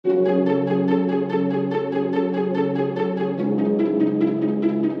Yo,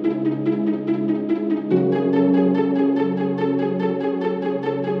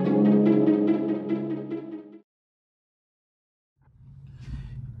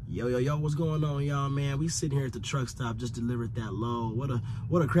 what's going on, y'all, man? We sitting here at the truck stop, just delivered that load.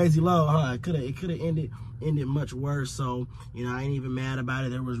 What a crazy load, huh? It could have ended much worse. So, you know, I ain't even mad about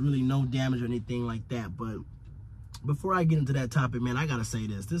it. There was really no damage or anything like that. But before I get into that topic, man, I gotta say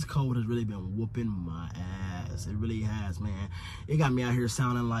this code has really been whooping my ass. It really has, man. It got me out here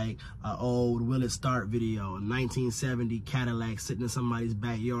sounding like an old Will It Start video, a 1970 Cadillac sitting in somebody's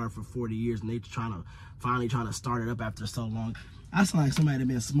backyard for 40 years, and they finally trying to start it up after so long. I sound like somebody that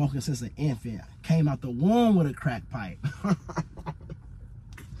been smoking since an infant. Came out the womb with a crack pipe.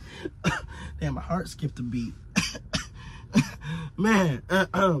 Damn, my heart skipped a beat. Man,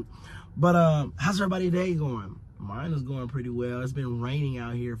 but how's everybody's day going? Mine is going pretty well. It's been raining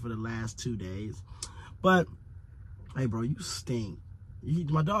out here for the last 2 days. But, hey, bro, you stink.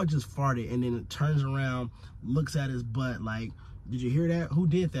 My dog just farted, and then it turns around, looks at his butt like, did you hear that? Who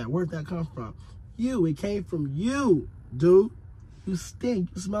did that? Where'd that come from? You. It came from you, dude. You stink.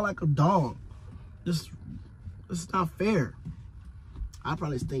 You smell like a dog. This is not fair. I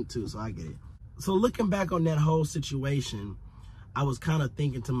probably stink too, so I get it. So looking back on that whole situation, I was kind of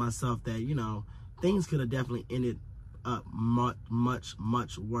thinking to myself that, you know, things could have definitely ended up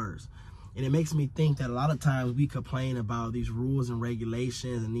much worse. And it makes me think that a lot of times we complain about these rules and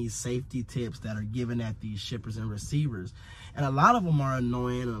regulations and these safety tips that are given at these shippers and receivers. And a lot of them are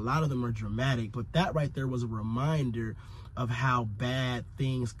annoying and a lot of them are dramatic, but that right there was a reminder of how bad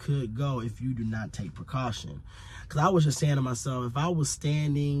things could go if you do not take precaution. Because I was just saying to myself, if I was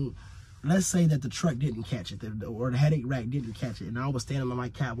standing, let's say that the truck didn't catch it, or the headache rack didn't catch it, and I was standing on my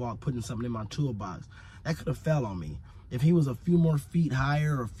catwalk putting something in my toolbox, that could have fell on me. If he was a few more feet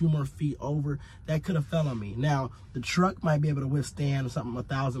higher or a few more feet over, that could have fell on me. Now, the truck might be able to withstand something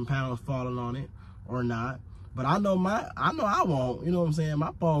 1,000 pounds falling on it or not, but I know I won't. You know what I'm saying?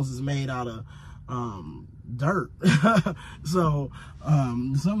 My bones is made out of dirt. So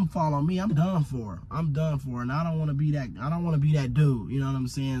something fall on me, I'm done for. And I don't want to be that dude. You know what I'm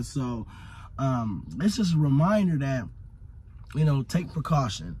saying? So it's just a reminder that, you know, take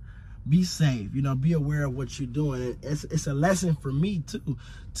precaution. Be safe, you know, be aware of what you're doing. It's a lesson for me too,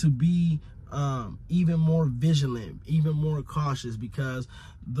 to be even more vigilant, even more cautious, because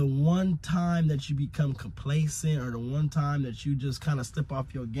the one time that you become complacent or the one time that you just kind of step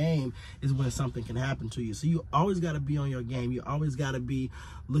off your game is when something can happen to you. So you always got to be on your game. You always got to be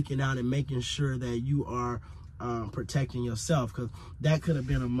looking out and making sure that you are protecting yourself, because that could have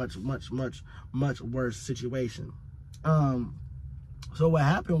been a much worse situation. So what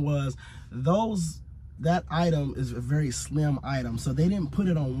happened was that item is a very slim item. So they didn't put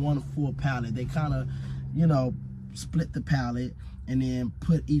it on one full pallet. They kind of, you know, split the pallet and then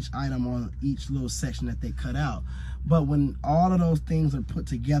put each item on each little section that they cut out. But when all of those things are put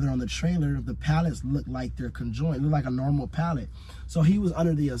together on the trailer, the pallets look like they're conjoined, look like a normal pallet. So he was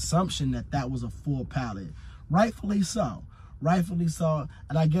under the assumption that that was a full pallet. Rightfully so.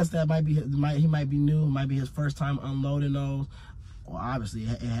 And I guess that might be, he might be new, it might be his first time unloading those. Well, obviously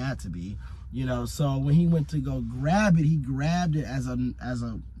it had to be, you know. So when he went to go grab it, he grabbed it as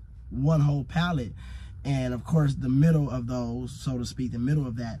a one whole pallet, and of course the middle of those, so to speak, the middle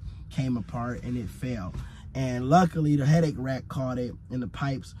of that came apart and it fell. And luckily the headache rack caught it, and the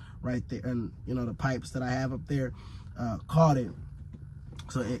pipes right there, and you know, the pipes that I have up there caught it,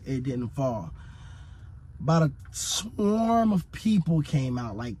 so it didn't fall. About a swarm of people came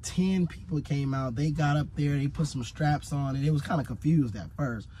out, like 10 people came out. They got up there, they put some straps on it. It was kind of confused at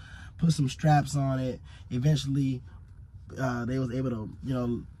first. Put some straps on it. Eventually, they was able to, you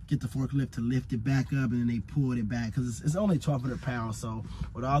know, get the forklift to lift it back up, and then they pulled it back, because it's only 1,200 pounds. So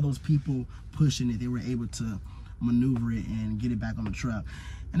with all those people pushing it, they were able to maneuver it and get it back on the truck.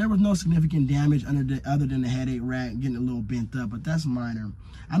 And there was no significant damage other than the headache rack getting a little bent up, but that's minor.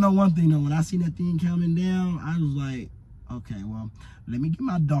 I know one thing though, when I seen that thing coming down, I was like, okay, well, let me get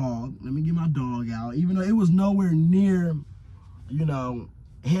my dog out. Even though it was nowhere near, you know,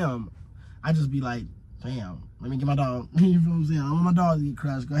 him, I just be like, damn, let me get my dog. You know what I'm saying? I don't want my dog to get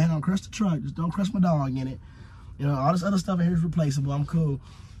crushed. Go ahead and crush the truck. Just don't crush my dog in it. You know, all this other stuff in here is replaceable. I'm cool.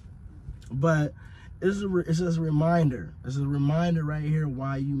 But it's just a reminder. It's a reminder right here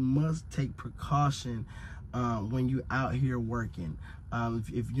why you must take precaution when you out here working. If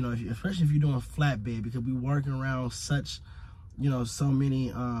you know, especially if you're doing flatbed, because we working around such, you know, so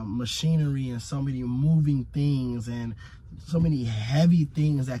many machinery and so many moving things and so many heavy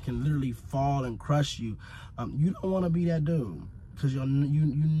things that can literally fall and crush you. You don't want to be that dude. because you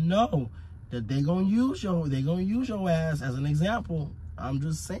know that they're gonna use your ass as an example. I'm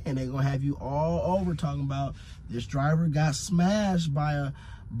just saying, they're gonna have you all over talking about this driver got smashed by a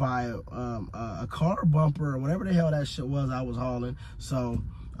car bumper or whatever the hell that shit was I was hauling. So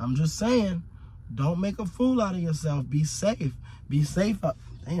I'm just saying, don't make a fool out of yourself. Be safe. Be safe.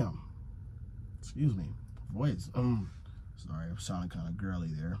 Damn. Excuse me. Voice. Sorry, I'm sounding kind of girly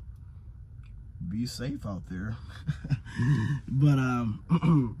there. Be safe out there. But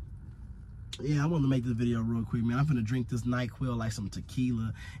yeah, I wanted to make this video real quick, man. I'm finna drink this NyQuil like some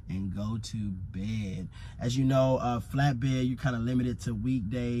tequila and go to bed. As you know, flatbed, you're kind of limited to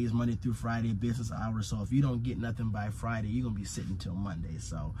weekdays, Monday through Friday, business hours. So if you don't get nothing by Friday, you're gonna be sitting till Monday.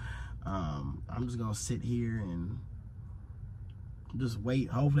 So I'm just gonna sit here and just wait.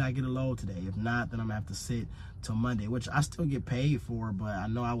 Hopefully I get a load today. If not, then I'm gonna have to sit till Monday, which I still get paid for, but I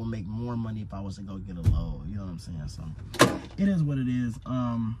know I will make more money if I was to go get a load. You know what I'm saying? So it is what it is.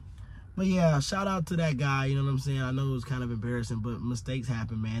 But yeah, shout out to that guy, you know what I'm saying? I know it was kind of embarrassing, but mistakes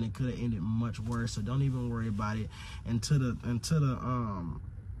happen, man. It could have ended much worse, so don't even worry about it. And to the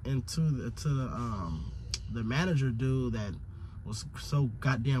manager dude that was so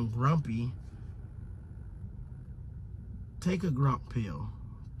goddamn grumpy, take a grump pill.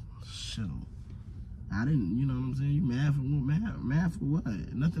 Shoot. I didn't, you know what I'm saying? You mad for what? Mad for what?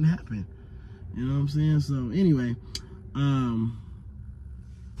 Nothing happened. You know what I'm saying? So anyway,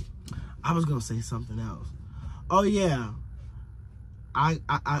 I was gonna say something else. Oh yeah, I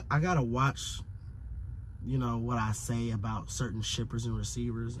gotta watch, you know, what I say about certain shippers and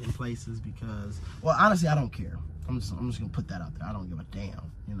receivers in places, because, well, honestly, I don't care. I'm just gonna put that out there. I don't give a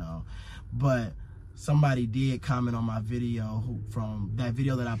damn, you know. But somebody did comment on my video from that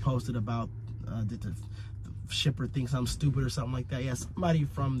video that I posted about did the shipper thinks I'm stupid or something like that. Yeah, somebody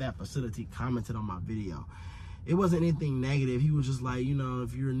from that facility commented on my video. It wasn't anything negative. He was just like, you know,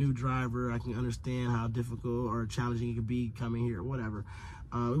 if you're a new driver, I can understand how difficult or challenging it could be coming here, whatever.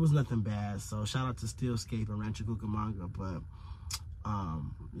 It was nothing bad. So shout out to Steelscape and Rancho Cucamonga. But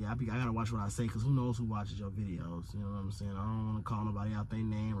yeah, I gotta watch what I say, because who knows who watches your videos. You know what I'm saying? I don't want to call nobody out their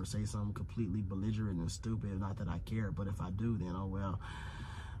name or say something completely belligerent and stupid. Not that I care, but if I do, then oh well.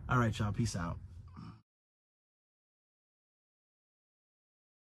 All right, y'all. Peace out.